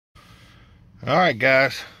All right,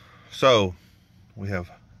 guys, so we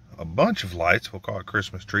have a bunch of lights, we'll call it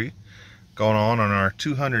Christmas tree, going on our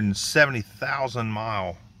 270,000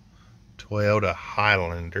 mile Toyota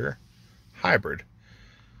Highlander Hybrid.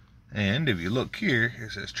 And if you look here,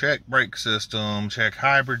 it says check brake system, check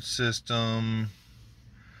hybrid system.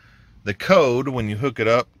 The code when you hook it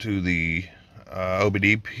up to the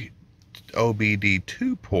OBD2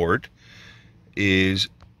 port is,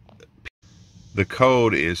 the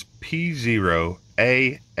code is P0AA6.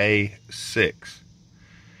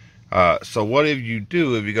 So what if you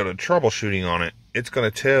do, if you go to troubleshooting on it, it's going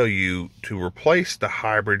to tell you to replace the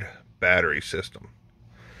hybrid battery system.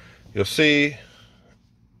 You'll see,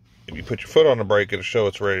 if you put your foot on the brake, it'll show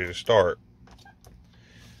it's ready to start.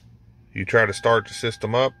 You try to start the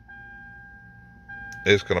system up,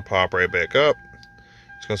 it's going to pop right back up.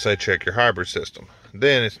 It's going to say check your hybrid system.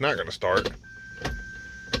 Then it's not going to start,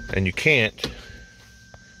 and you can't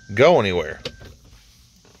go anywhere.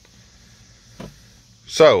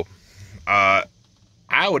 So I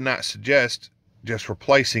would not suggest just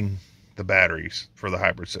replacing the batteries for the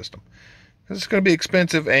hybrid system, because it's going to be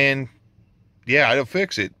expensive, and yeah, it'll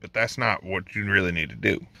fix it, but that's not what you really need to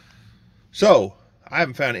do. So I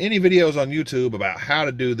haven't found any videos on YouTube about how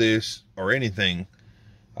to do this or anything,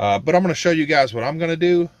 but I'm going to show you guys what I'm going to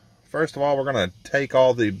do. First of all, we're going to take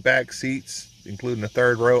all the back seats, including the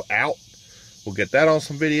third row, out. We'll get that on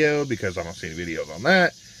some video because I don't see any videos on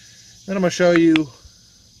that. Then I'm going to show you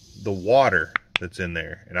the water that's in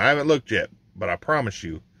there. And I haven't looked yet, but I promise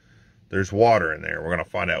you there's water in there. We're going to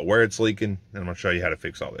find out where it's leaking, and I'm going to show you how to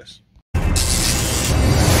fix all this.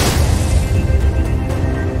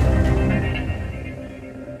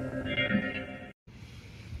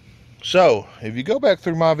 So if you go back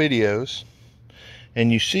through my videos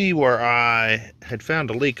and you see where I had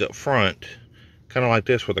found a leak up front, kind of like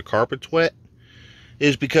this where the carpet's wet,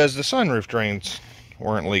 is because the sunroof drains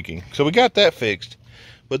weren't leaking. So we got that fixed.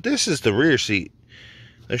 But this is the rear seat.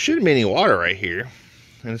 There shouldn't be any water right here,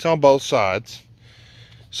 and it's on both sides.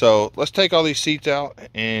 So let's take all these seats out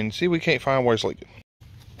and see if we can't find where it's leaking.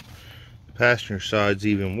 The passenger side's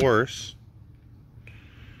even worse.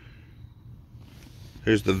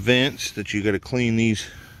 Here's the vents that you got to clean these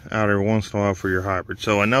out every once in a while for your hybrid.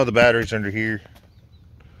 So I know the battery's under here.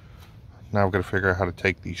 Now we've got to figure out how to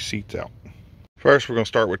take these seats out. First, we're going to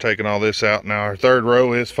start with taking all this out. Now our third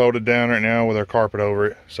row is folded down right now with our carpet over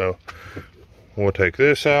it. So we'll take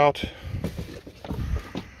this out,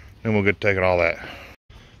 and we'll get to taking all that.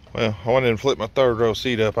 Well, I wanted to flip my third row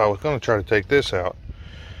seat up. I was going to try to take this out.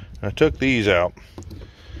 I took these out,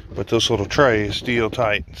 but this little tray is still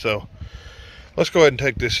tight. So let's go ahead and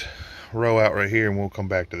take this row out right here, and we'll come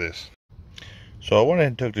back to this. So I went ahead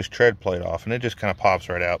and took this tread plate off, and it just kind of pops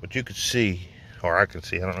right out. But you could see, or I can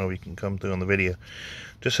see, I don't know if you can come through on the video,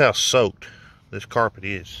 just how soaked this carpet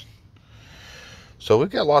is. So we've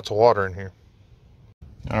got lots of water in here.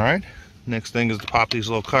 All right, next thing is to pop these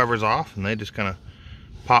little covers off, and they just kind of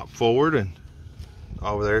pop forward, and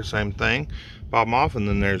over there, same thing. Pop them off, and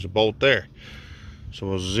then there's a bolt there. So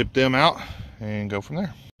we'll zip them out and go from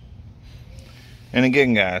there. And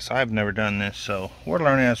again, guys, I've never done this, so we're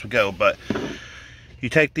learning as we go, but you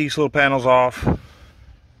take these little panels off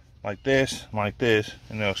like this, and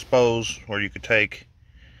they'll expose where you could take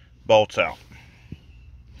bolts out.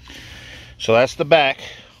 So that's the back.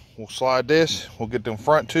 We'll slide this, we'll get them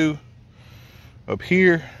front two up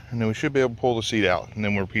here, and then we should be able to pull the seat out, and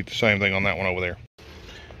then we'll repeat the same thing on that one over there.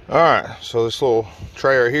 All right, so this little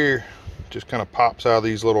tray right here just kind of pops out of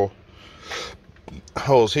these little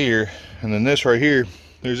holes here, and then this right here,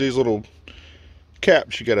 there's these little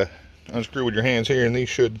caps you gotta unscrew with your hands here, and these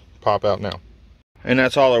should pop out now. And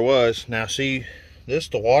that's all there was. Now see, this is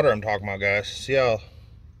the water I'm talking about, guys. See how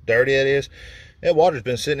dirty it is? That water's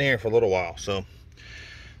been sitting here for a little while, so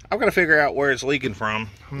I've got to figure out where it's leaking from.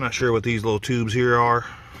 I'm not sure what these little tubes here are.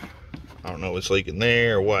 I don't know if it's leaking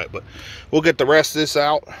there or what, but we'll get the rest of this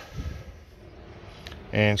out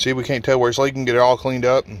and see if we can't tell where it's leaking, get it all cleaned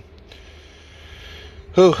up, and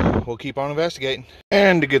we'll keep on investigating.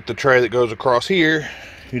 And to get the tray that goes across here,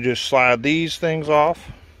 you just slide these things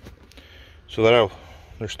off. So that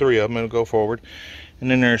there's three of them, it'll go forward.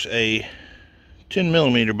 And then there's a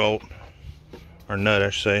 10mm bolt, or nut I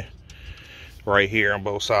should say, right here on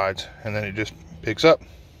both sides. And then it just picks up.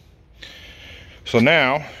 So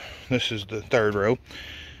now, this is the third row.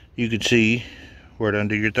 You can see where to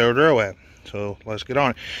undo your third row at. So let's get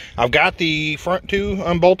on it. I've got the front two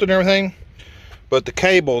unbolted and everything, but the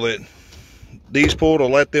cable that these pull to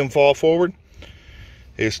let them fall forward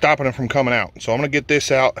is stopping them from coming out. So I'm gonna get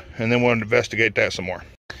this out, and then we'll investigate that some more.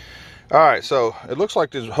 All right, so it looks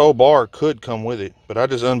like this whole bar could come with it, but I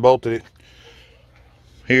just unbolted it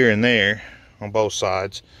here and there on both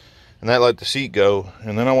sides, and that let the seat go.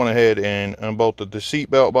 And then I went ahead and unbolted the seat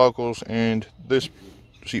belt buckles and this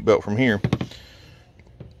seat belt from here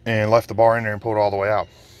and left the bar in there and pulled it all the way out.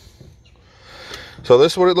 So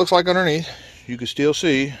this is what it looks like underneath. You can still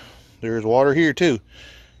see there's water here too.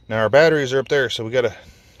 Now our batteries are up there, so we got to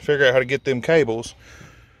figure out how to get them cables,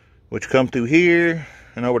 which come through here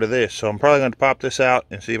and over to this. So I'm probably going to pop this out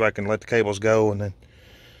and see if I can let the cables go and then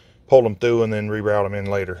pull them through and then reroute them in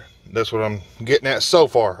later. That's what I'm getting at so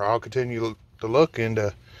far. I'll continue to look and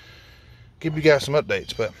give you guys some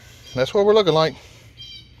updates, but that's what we're looking like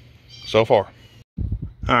so far.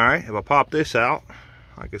 All right, if I pop this out,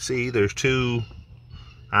 I can see there's two,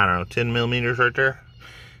 I don't know, 10 millimeters right there.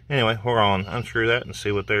 Anyway, we're going to unscrew that and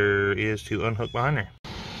see what there is to unhook behind there.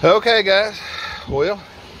 Okay, guys, well,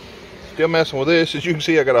 still messing with this. As you can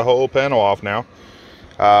see, I got a whole panel off now.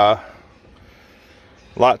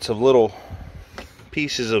 Lots of little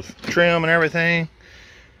pieces of trim and everything.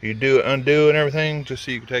 You do it, undo and everything, just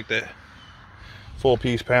so you can take that full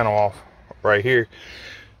piece panel off right here,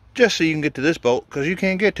 just so you can get to this bolt, because you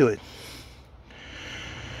can't get to it.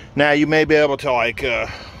 Now you may be able to like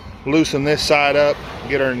loosen this side up,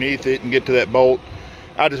 get underneath it and get to that bolt.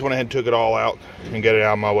 I just went ahead and took it all out and get it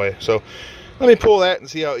out of my way. So let me pull that and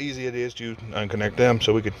see how easy it is to unconnect them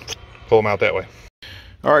so we could pull them out that way.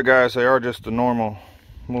 All right, guys, they are just the normal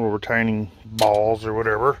little retaining balls or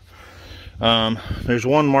whatever. There's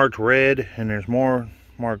one marked red and there's more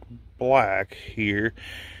marked black here.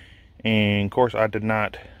 And of course I did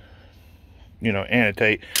not, you know,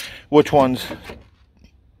 annotate which one's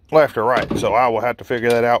left or right. So I will have to figure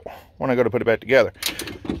that out when I go to put it back together.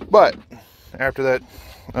 But after that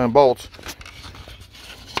bolts,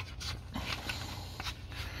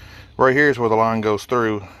 right here is where the line goes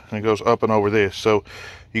through, and it goes up and over this. So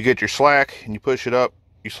you get your slack and you push it up,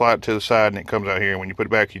 you slide it to the side, and it comes out here. When you put it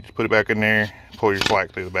back, you just put it back in there, pull your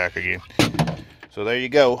slack through the back again. So there you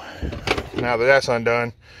go. Now that that's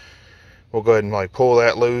undone, we'll go ahead and like pull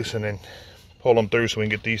that loose and then pull them through so we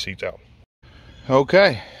can get these seats out.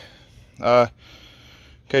 Okay. In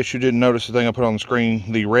case you didn't notice the thing I put on the screen,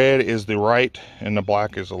 the red is the right and the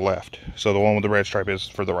black is the left. So the one with the red stripe is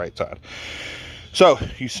for the right side. So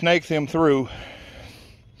you snake them through,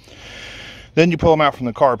 then you pull them out from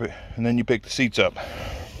the carpet, and then you pick the seats up.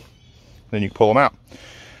 Then you pull them out.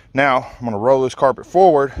 Now I'm going to roll this carpet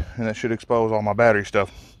forward, and that should expose all my battery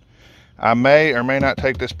stuff. I may or may not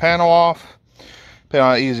take this panel off, depending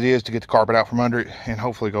on how easy it is to get the carpet out from under it and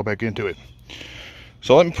hopefully go back into it.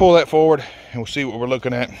 So let me pull that forward and we'll see what we're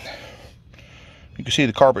looking at. You can see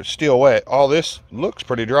the carpet's still wet. All this looks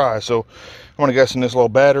pretty dry, so I'm gonna guess in this little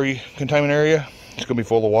battery containment area, it's gonna be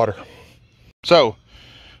full of water. So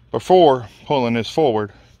before pulling this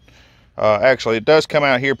forward, actually it does come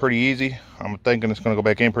out here pretty easy. I'm thinking it's gonna go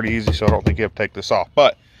back in pretty easy, so I don't think you have to take this off.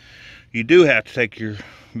 But you do have to take your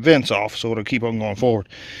vents off, so it'll keep on going forward.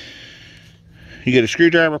 You get a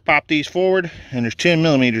screwdriver, pop these forward, and there's 10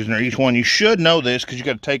 millimeters in there each one. You should know this because you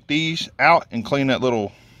got to take these out and clean that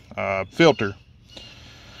little filter.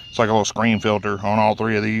 It's like a little screen filter on all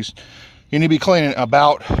three of these. You need to be cleaning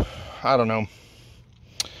about, I don't know,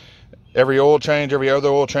 every oil change, every other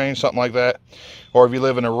oil change, something like that. Or if you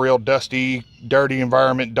live in a real dusty, dirty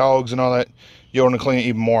environment, dogs and all that, you want to clean it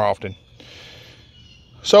even more often.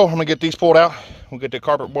 So I'm going to get these pulled out. We'll get the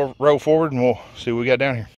carpet roll forward and we'll see what we got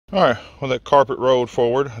down here. All right, well, that carpet rolled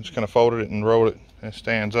forward. I just kind of folded it and rolled it and it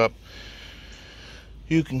stands up.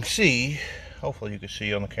 You can see, hopefully you can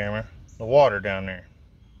see on the camera, the water down there.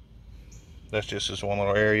 That's just this one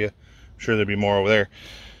little area. I'm sure there'll be more over there.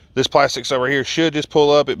 This plastic's over here should just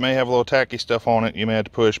pull up. It may have a little tacky stuff on it. You may have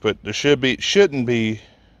to push, but there shouldn't be,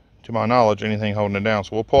 to my knowledge, anything holding it down. So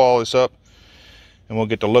we'll pull all this up and we'll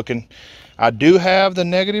get to looking. I do have the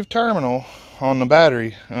negative terminal on the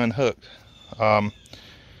battery unhooked.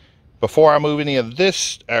 Before I move any of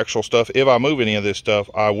this actual stuff, if I move any of this stuff,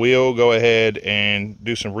 I will go ahead and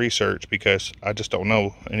do some research because I just don't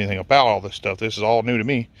know anything about all this stuff. This is all new to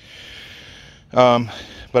me.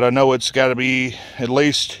 But I know it's got to be, at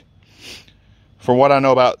least for what I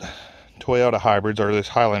know about Toyota hybrids, or this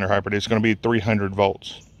Highlander hybrid, it's going to be 300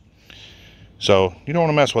 volts. So you don't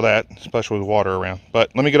want to mess with that, especially with water around.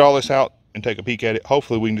 But let me get all this out and take a peek at it.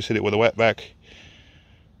 Hopefully we can just hit it with a wet vac.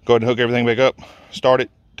 Go ahead and hook everything back up, start it,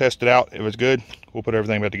 test it out. If it's good, we'll put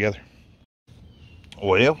everything back together.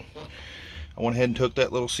 Well, I went ahead and took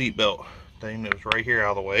that little seat belt thing that was right here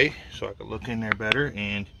out of the way so I could look in there better,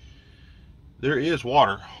 and there is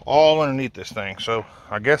water all underneath this thing. So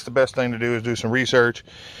I guess the best thing to do is do some research,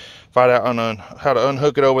 find out how to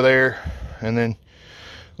unhook it over there, and then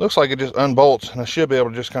looks like it just unbolts, and I should be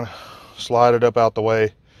able to just kind of slide it up out the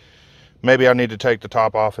way Maybe I need to take the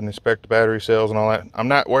top off and inspect the battery cells and all that. I'm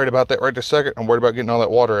not worried about that right this second. I'm worried about getting all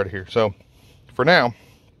that water out of here. So for now,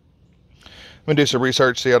 I'm gonna do some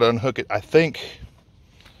research, see how to unhook it. I think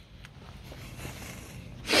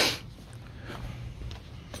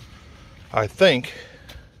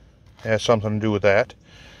it has something to do with that.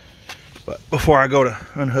 But before I go to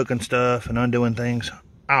unhooking stuff and undoing things,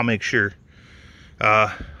 I'll make sure.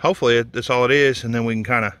 Hopefully that's all it is, and then we can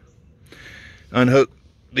kind of unhook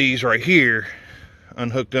these right here,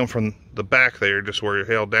 unhook them from the back there, just where you're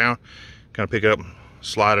held down, kind of pick it up and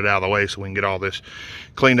slide it out of the way so we can get all this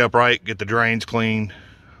cleaned up right, get the drains cleaned,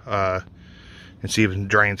 and see if the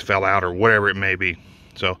drains fell out or whatever it may be.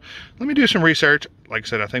 So let me do some research. Like I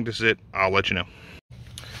said, I think this is it. I'll let you know.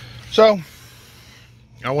 So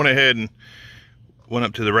I went ahead and went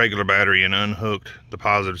up to the regular battery and unhooked the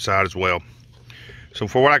positive side as well. So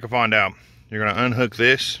for what I can find out, you're going to unhook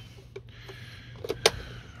this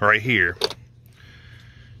right here.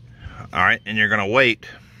 All right, and you're going to wait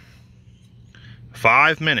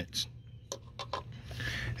 5 minutes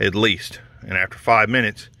at least. And after 5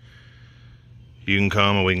 minutes, you can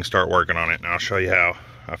come and we can start working on it. And I'll show you how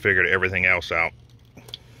I figured everything else out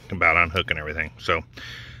about unhooking everything. So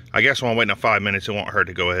I guess when I'm waiting 5 minutes, it won't hurt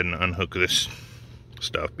to go ahead and unhook this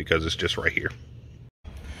stuff because it's just right here.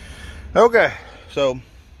 Okay, so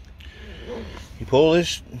you pull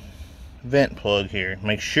this vent plug here.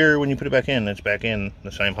 Make sure when you put it back in, it's back in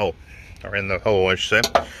the same hole, or in the hole, I should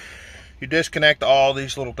say. You disconnect all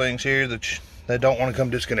these little things here that they don't want to come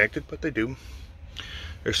disconnected, but they do.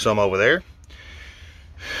 There's some over there.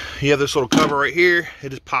 You have this little cover right here. It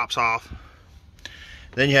just pops off.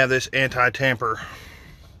 Then you have this anti-tamper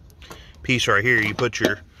piece right here. You put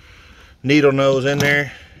your needle nose in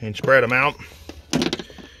there and spread them out.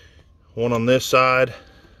 One on this side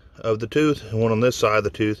of the tooth and one on this side of the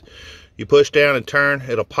tooth. You push down and turn,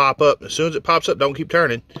 it'll pop up. As soon as it pops up, don't keep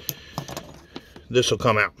turning. This will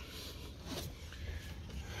come out.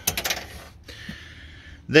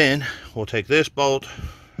 Then we'll take this bolt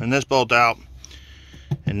and this bolt out,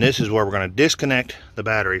 and this is where we're going to disconnect the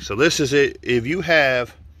battery. So this is it. If you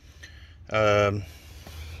have the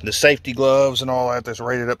safety gloves and all that that's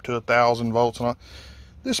rated up to 1,000 volts and all,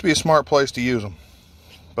 this would be a smart place to use them.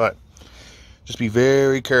 But just be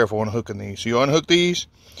very careful when hooking these. So you unhook these,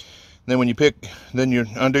 then when you then you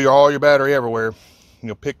undo all your battery everywhere.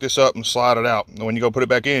 You'll pick this up and slide it out. And when you go put it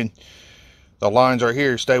back in, the lines are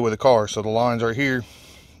here, stay with the car. So the lines are here.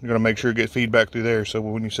 You're gonna make sure you get feedback through there, so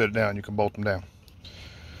when you set it down, you can bolt them down.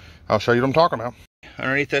 I'll show you what I'm talking about.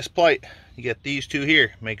 Underneath this plate, you get these two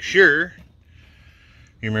here. Make sure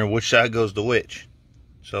you remember which side goes to which.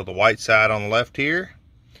 So the white side on the left here,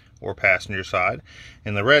 or passenger side,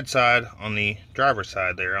 and the red side on the driver's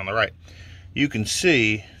side there on the right. You can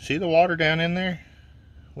see the water down in there?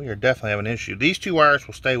 We are definitely having an issue. These two wires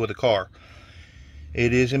will stay with the car.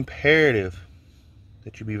 It is imperative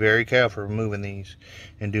that you be very careful removing these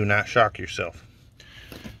and do not shock yourself.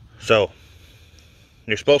 So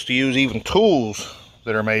you're supposed to use even tools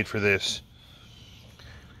that are made for this,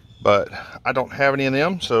 but I don't have any of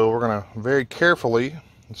them, so we're gonna very carefully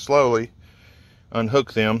and slowly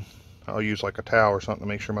unhook them. I'll use like a towel or something to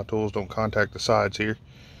make sure my tools don't contact the sides here,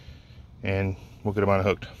 and we'll get them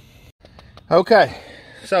unhooked. Okay,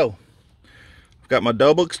 so I've got my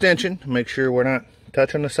double extension to make sure we're not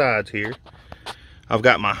touching the sides here. I've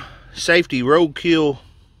got my safety roadkill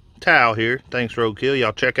towel here. Thanks, Roadkill.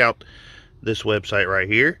 Y'all check out this website right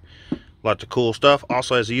here. Lots of cool stuff.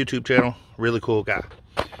 Also has a YouTube channel. Really cool guy.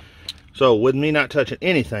 So with me not touching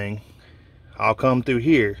anything, I'll come through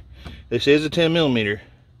here. This is a 10mm,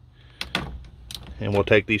 and we'll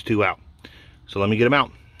take these two out. So let me get them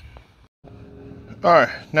out. All right,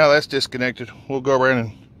 now that's disconnected. We'll go around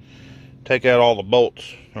and take out all the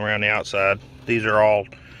bolts around the outside. These are all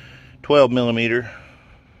 12mm.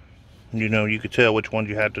 You know, you could tell which ones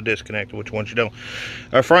you have to disconnect and which ones you don't.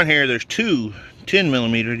 Our front here, there's two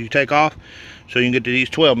 10mm you take off, so you can get to these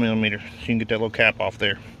 12mm. So you can get that little cap off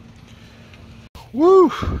there.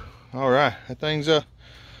 Woo! All right, that thing's a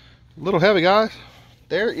little heavy, guys.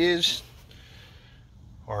 There is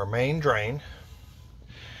our main drain.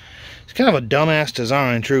 It's kind of a dumbass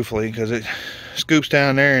design, truthfully, because it scoops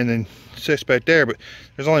down there and then sits back there, but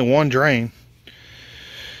there's only one drain.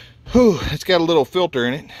 Whew, it's got a little filter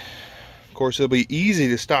in it. Of course, it'll be easy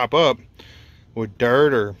to stop up with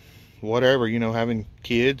dirt or whatever, you know, having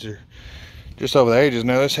kids or just over the ages.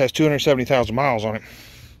 Now, this has 270,000 miles on it.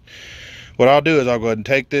 What I'll do is I'll go ahead and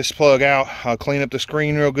take this plug out. I'll clean up the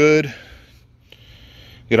screen real good.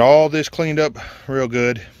 Get all this cleaned up real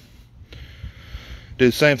good. Do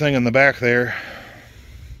the same thing in the back there.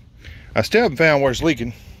 I still haven't found where it's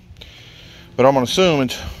leaking. But I'm gonna assume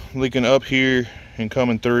it's leaking up here and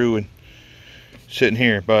coming through and sitting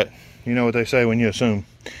here, but you know what they say when you assume.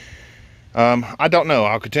 I don't know.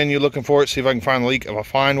 I'll continue looking for it, see if I can find the leak. If I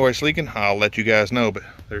find where it's leaking, I'll let you guys know, but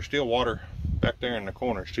there's still water back there in the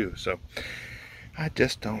corners too, so I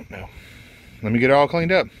just don't know. Let me get it all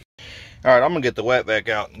cleaned up. All right, I'm gonna get the wet vac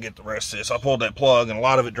out and get the rest of this. I pulled that plug and a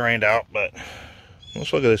lot of it drained out, but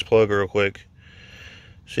let's look at this plug real quick.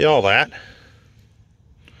 See all that?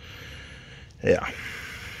 Yeah.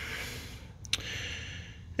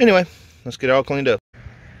 Anyway, let's get it all cleaned up.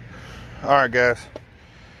 All right, guys.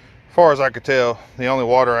 As far as I could tell, the only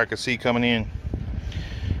water I could see coming in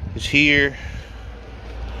is here,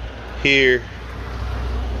 here,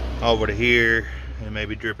 over to here, and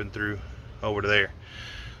maybe dripping through over to there.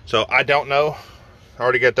 So I don't know. I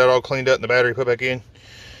already got that all cleaned up and the battery put back in.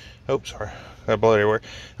 Oops, sorry, got blood everywhere.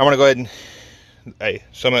 I'm gonna go ahead and, hey,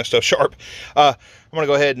 some of that stuff's sharp. I'm gonna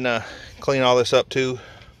go ahead and clean all this up too.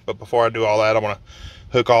 But before I do all that, I'm gonna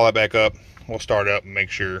hook all that back up. We'll start up and make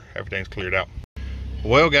sure everything's cleared out.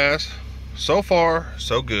 Well, guys, so far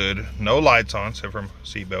so good. No lights on except for my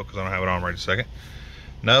seatbelt because I don't have it on right a second.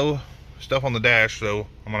 No stuff on the dash, so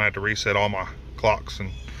I'm gonna have to reset all my clocks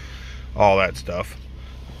and all that stuff.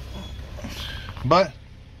 But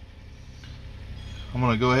I'm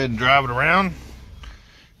gonna go ahead and drive it around.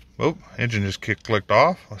 Oh, engine just clicked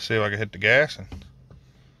off. Let's see if I can hit the gas and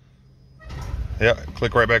yeah,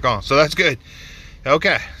 click right back on. So that's good.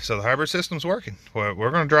 Okay, so the hybrid system's working. Well,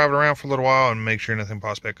 we're going to drive it around for a little while and make sure nothing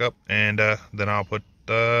pops back up, and then I'll put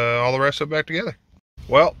all the rest of it back together.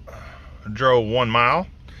 Well, I drove 1 mile.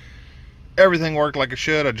 Everything worked like it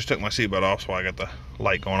should. I just took my seatbelt off, so I got the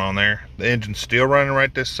light going on there. The engine's still running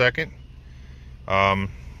right this second.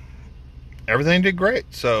 Everything did great,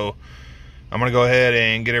 so I'm going to go ahead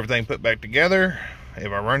and get everything put back together.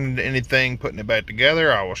 If I run into anything putting it back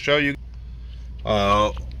together, I will show you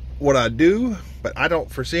what I do, but I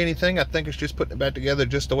don't foresee anything. I think it's just putting it back together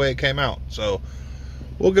just the way it came out. So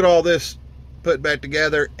we'll get all this put back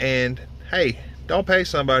together, and hey, don't pay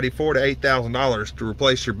somebody $4,000 to $8,000 to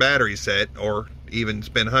replace your battery set, or even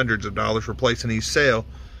spend hundreds of dollars replacing these cell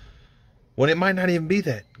when it might not even be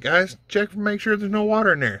that. Guys, check to make sure there's no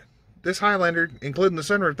water in there. This Highlander, including the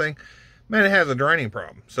sunroof thing, man, it has a draining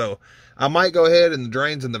problem. So I might go ahead, and the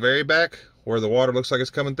drains in the very back where the water looks like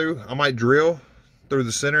it's coming through, I might drill through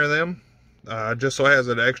the center of them, just so it has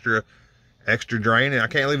an extra drain. And I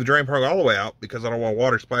can't leave the drain plug all the way out because I don't want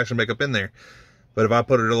water splashing back up in there. But if I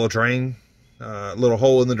put a little drain, little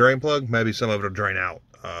hole in the drain plug, maybe some of it will drain out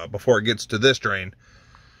before it gets to this drain,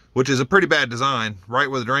 which is a pretty bad design. Right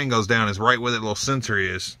where the drain goes down is right where that little sensor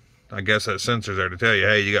is. I guess that sensor's there to tell you,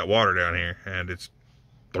 hey, you got water down here, and it's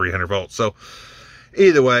 300 volts. So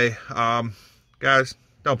either way, guys,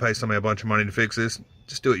 don't pay somebody a bunch of money to fix this.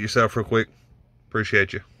 Just do it yourself real quick.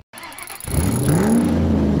 Appreciate you.